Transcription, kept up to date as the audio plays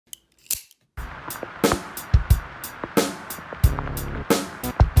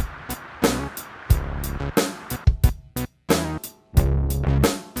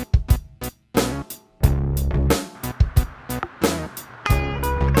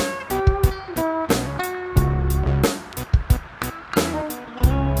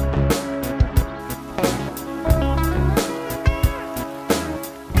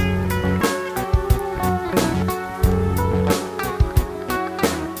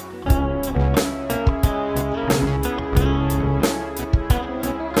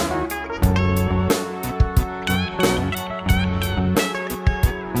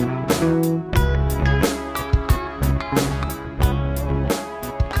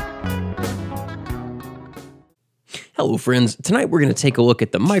Hello friends, tonight we're going to take a look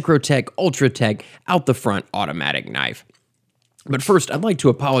at the Microtech Ultratech out the front automatic knife. But first, I'd like to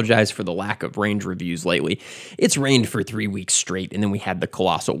apologize for the lack of range reviews lately. It's rained for 3 weeks straight, and then we had the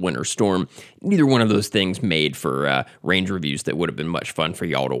colossal winter storm. Neither one of those things made for range reviews that would have been much fun for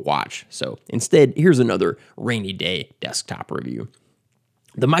y'all to watch. So instead, here's another rainy day desktop review.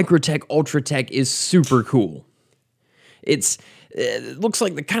 The Microtech Ultratech is super cool. It looks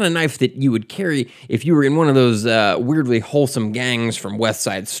like the kind of knife that you would carry if you were in one of those weirdly wholesome gangs from West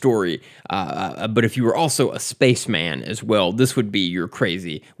Side Story. But if you were also a spaceman as well, this would be your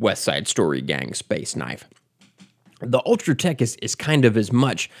crazy West Side Story gang space knife. The Ultratech is kind of as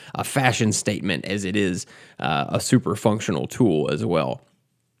much a fashion statement as it is a super functional tool as well.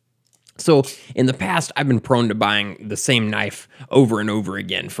 So in the past, I've been prone to buying the same knife over and over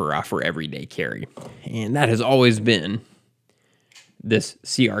again for everyday carry. And that has always been this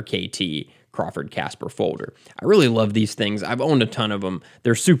CRKT Crawford Casper folder. I really love these things. I've owned a ton of them.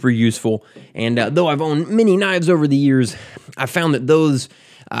 They're super useful. And though I've owned many knives over the years, I found that those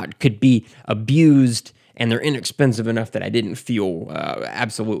could be abused, and they're inexpensive enough that I didn't feel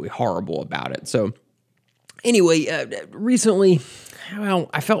absolutely horrible about it. So anyway, recently, well,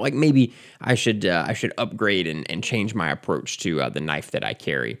 I felt like maybe I should upgrade and change my approach to the knife that I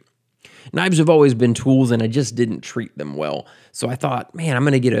carry. Knives have always been tools, and I just didn't treat them well. So I thought, man, I'm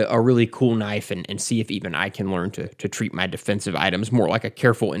going to get a really cool knife and see if even I can learn to treat my defensive items more like a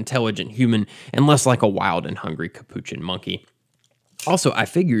careful, intelligent human and less like a wild and hungry capuchin monkey. Also, I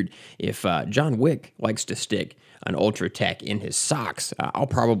figured if John Wick likes to stick an Ultratech in his socks, I'll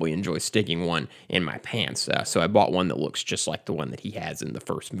probably enjoy sticking one in my pants. So I bought one that looks just like the one that he has in the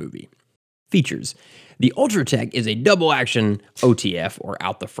first movie. Features. The Ultratech is a double-action OTF, or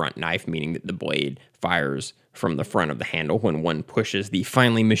out-the-front knife, meaning that the blade fires from the front of the handle when one pushes the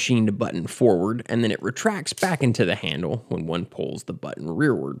finely machined button forward, and then it retracts back into the handle when one pulls the button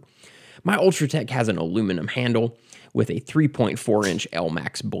rearward. My Ultratech has an aluminum handle with a 3.4-inch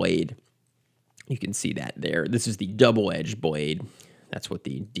L-Max blade. You can see that there. This is the double-edged blade. That's what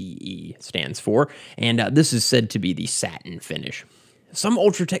the DE stands for, and this is said to be the satin finish. Some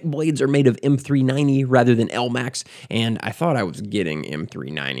Ultratech blades are made of M390 rather than L-Max, and I thought I was getting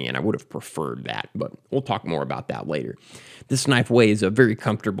M390, and I would have preferred that, but we'll talk more about that later. This knife weighs a very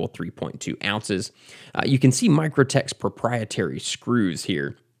comfortable 3.2 ounces. You can see Microtech's proprietary screws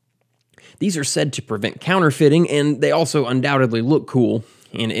here. These are said to prevent counterfeiting, and they also undoubtedly look cool,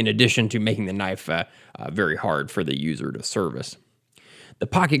 in addition to making the knife very hard for the user to service. The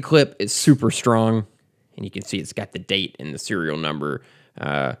pocket clip is super strong. And you can see it's got the date and the serial number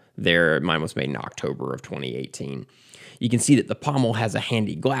there. Mine was made in October of 2018. You can see that the pommel has a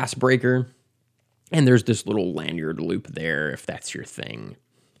handy glass breaker. And there's this little lanyard loop there if that's your thing.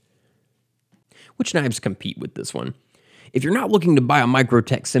 Which knives compete with this one? If you're not looking to buy a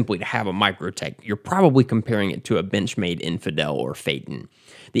Microtech simply to have a Microtech, you're probably comparing it to a Benchmade Infidel or Phaeton.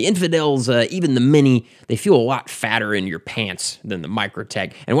 The Infidels, even the Mini, they feel a lot fatter in your pants than the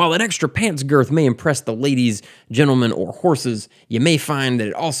Microtech, and while that extra pants girth may impress the ladies, gentlemen, or horses, you may find that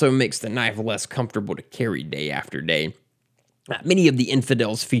it also makes the knife less comfortable to carry day after day. Many of the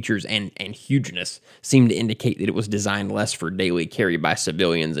Infidels' features and hugeness seem to indicate that it was designed less for daily carry by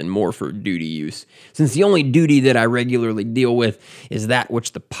civilians and more for duty use. Since the only duty that I regularly deal with is that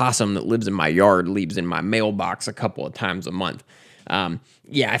which the possum that lives in my yard leaves in my mailbox a couple of times a month.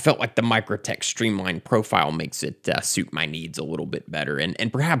 Yeah, I felt like the Microtech streamlined profile makes it suit my needs a little bit better,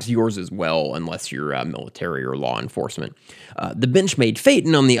 and perhaps yours as well, unless you're military or law enforcement. The Benchmade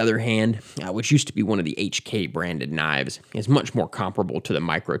Phaeton, on the other hand, which used to be one of the HK branded knives, is much more comparable to the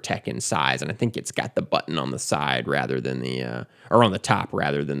Microtech in size, and I think it's got the button on the side rather than the, or on the top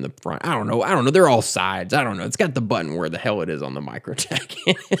rather than the front. I don't know, they're all sides, I don't know, it's got the button where the hell it is on the Microtech.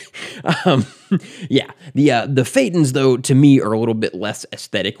 Yeah, the Phaetons, though, to me are a little bit less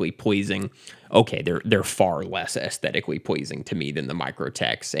aesthetically pleasing. Okay, they're far less aesthetically pleasing to me than the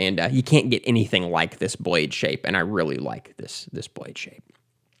Microtechs, and you can't get anything like this blade shape, and I really like this blade shape.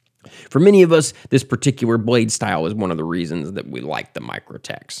 For many of us, this particular blade style is one of the reasons that we like the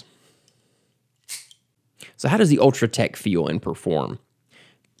Microtechs. So how does the Ultratech feel and perform?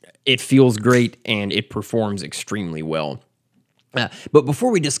 It feels great, and it performs extremely well. But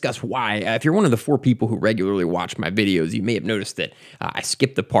before we discuss why, if you're one of the 4 people who regularly watch my videos, you may have noticed that I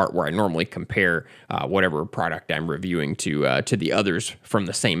skipped the part where I normally compare whatever product I'm reviewing to the others from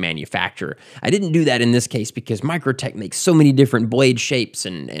the same manufacturer. I didn't do that in this case because Microtech makes so many different blade shapes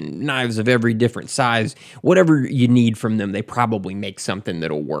and knives of every different size. Whatever you need from them, they probably make something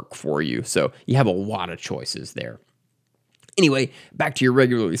that'll work for you. So you have a lot of choices there. Anyway, back to your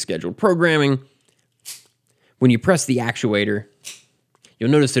regularly scheduled programming. When you press the actuator,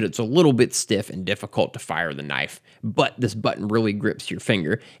 you'll notice that it's a little bit stiff and difficult to fire the knife, but this button really grips your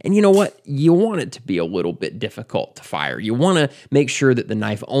finger. And you know what? You want it to be a little bit difficult to fire. You want to make sure that the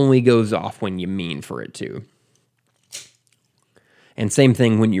knife only goes off when you mean for it to. And same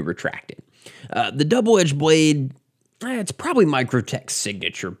thing when you retract it. The double-edged blade, it's probably Microtech's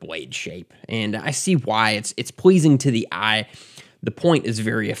signature blade shape, and I see why. It's pleasing to the eye. The point is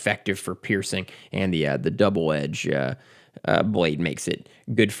very effective for piercing, and the double-edge blade makes it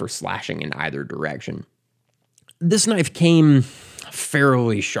good for slashing in either direction. This knife came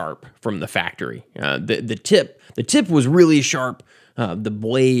fairly sharp from the factory. The tip was really sharp. The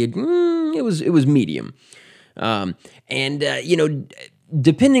blade, it was medium. You know,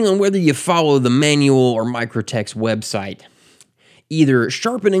 depending on whether you follow the manual or Microtech's website, either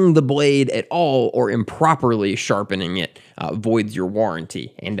sharpening the blade at all or improperly sharpening it voids your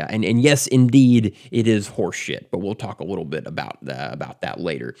warranty. And yes, indeed, it is horseshit, but we'll talk a little bit about that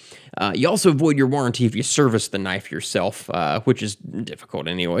later. You also void your warranty if you service the knife yourself, which is difficult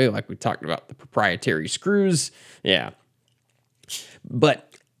anyway, like we talked about the proprietary screws. Yeah. But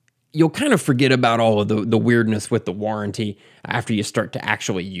you'll kind of forget about all of the weirdness with the warranty after you start to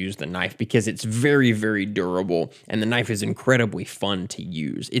actually use the knife, because it's very, very durable, and the knife is incredibly fun to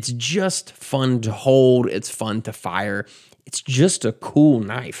use. It's just fun to hold. It's fun to fire. It's just a cool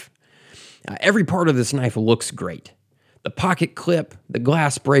knife. Every part of this knife looks great. The pocket clip, the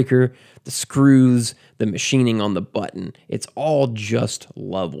glass breaker, the screws, the machining on the button. It's all just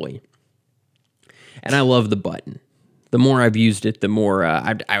lovely. And I love the button. The more I've used it, the more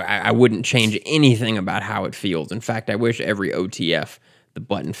I wouldn't change anything about how it feels. In fact, I wish every OTF, the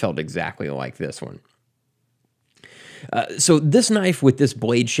button felt exactly like this one. So this knife with this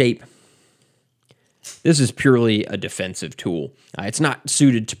blade shape, this is purely a defensive tool. It's not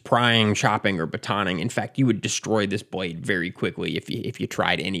suited to prying, chopping, or batoning. In fact, you would destroy this blade very quickly if you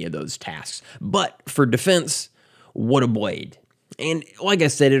tried any of those tasks. But for defense, what a blade. And like I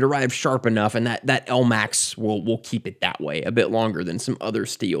said, it arrived sharp enough, and that LMAX will keep it that way a bit longer than some other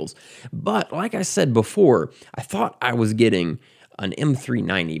steels. But like I said before, I thought I was getting an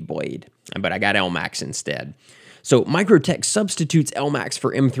M390 blade, but I got LMAX instead. So Microtech substitutes LMAX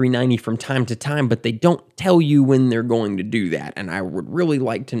for M390 from time to time, but they don't tell you when they're going to do that, and I would really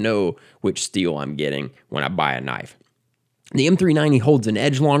like to know which steel I'm getting when I buy a knife. The M390 holds an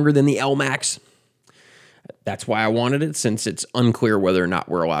edge longer than the LMAX. That's why I wanted it, since it's unclear whether or not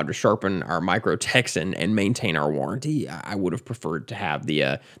we're allowed to sharpen our Microtechs and maintain our warranty. I would have preferred to have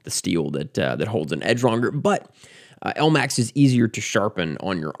the steel that holds an edge longer, but LMAX is easier to sharpen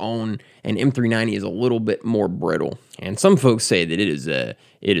on your own, and M390 is a little bit more brittle. And some folks say that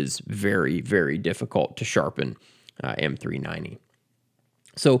it is very, very difficult to sharpen M390.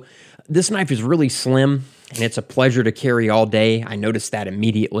 So this knife is really slim, and it's a pleasure to carry all day. I noticed that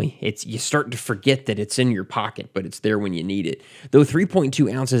immediately. You start to forget that it's in your pocket, but it's there when you need it. Though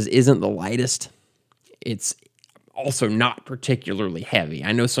 3.2 ounces isn't the lightest, it's also not particularly heavy.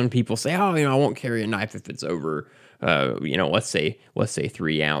 I know some people say, oh, I won't carry a knife if it's over, let's say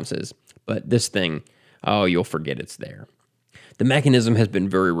 3 ounces. But this thing, oh, you'll forget it's there. The mechanism has been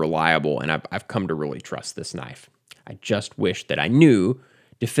very reliable, and I've come to really trust this knife. I just wish that I knew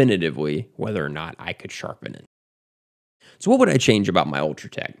definitively whether or not I could sharpen it. So what would I change about my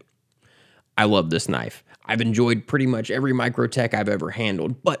Ultratech? I love this knife. I've enjoyed pretty much every Microtech I've ever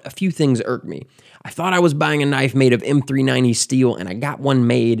handled, but a few things irk me. I thought I was buying a knife made of M390 steel, and I got one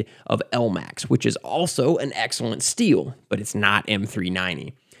made of LMAX, which is also an excellent steel, but it's not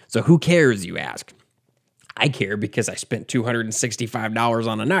M390. So who cares, you ask? I care because I spent $265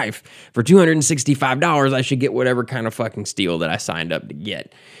 on a knife. For $265, I should get whatever kind of fucking steel that I signed up to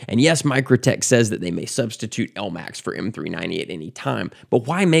get. And yes, Microtech says that they may substitute LMAX for M390 at any time, but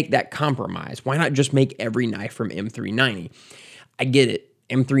why make that compromise? Why not just make every knife from M390? I get it.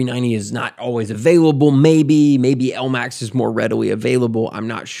 M390 is not always available. Maybe LMAX is more readily available. I'm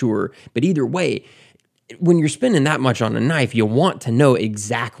not sure. But either way, when you're spending that much on a knife, you want to know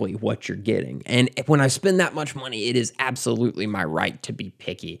exactly what you're getting. And when I spend that much money, it is absolutely my right to be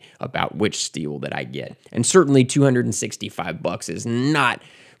picky about which steel that I get. And certainly $265 is not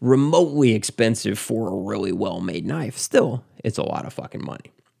remotely expensive for a really well-made knife. Still, it's a lot of fucking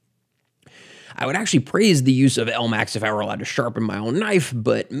money. I would actually praise the use of LMAX if I were allowed to sharpen my own knife,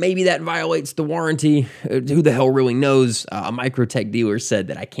 but maybe that violates the warranty. Who the hell really knows? A Microtech dealer said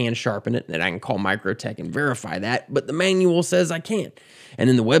that I can sharpen it, that I can call Microtech and verify that, but the manual says I can't. And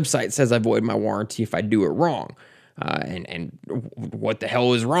then the website says I void my warranty if I do it wrong. and what the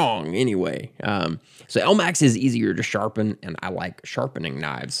hell is wrong anyway. So Elmax is easier to sharpen, and I like sharpening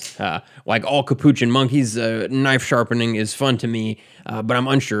knives. Like all capuchin monkeys, knife sharpening is fun to me, but I'm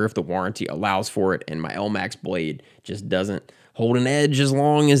unsure if the warranty allows for it, and my Elmax blade just doesn't hold an edge as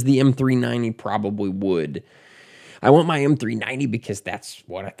long as the M390 probably would. I want my M390 because that's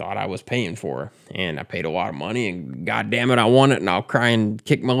what I thought I was paying for, and I paid a lot of money, and god damn it, I want it, and I'll cry and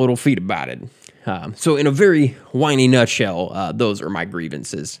kick my little feet about it. So in a very whiny nutshell, those are my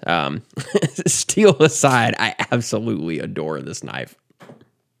grievances. Steel aside, I absolutely adore this knife.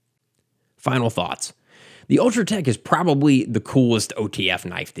 Final thoughts. The Ultratech is probably the coolest OTF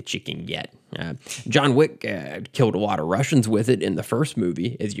knife that you can get. John Wick killed a lot of Russians with it in the first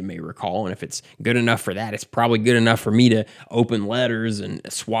movie, as you may recall, and if it's good enough for that, it's probably good enough for me to open letters and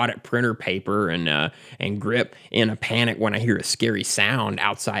swat at printer paper and grip in a panic when I hear a scary sound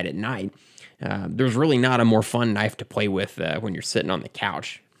outside at night. There's really not a more fun knife to play with when you're sitting on the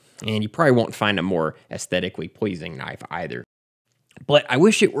couch, and you probably won't find a more aesthetically pleasing knife either. But I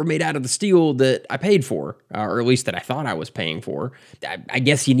wish it were made out of the steel that I paid for, or at least that I thought I was paying for. I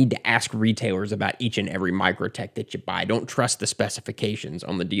guess you need to ask retailers about each and every Microtech that you buy. Don't trust the specifications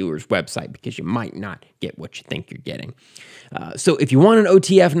on the dealer's website because you might not get what you think you're getting. So if you want an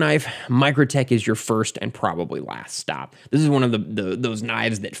OTF knife, Microtech is your first and probably last stop. This is one of those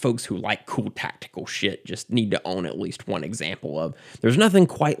knives that folks who like cool tactical shit just need to own at least one example of. There's nothing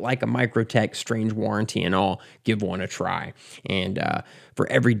quite like a Microtech, strange warranty and all. Give one a try. And for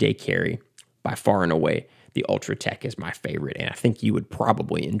everyday carry, by far and away, the Ultratech is my favorite, and I think you would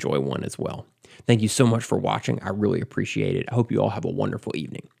probably enjoy one as well. Thank you so much for watching. I really appreciate it. I hope you all have a wonderful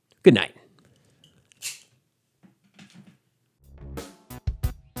evening. Good night.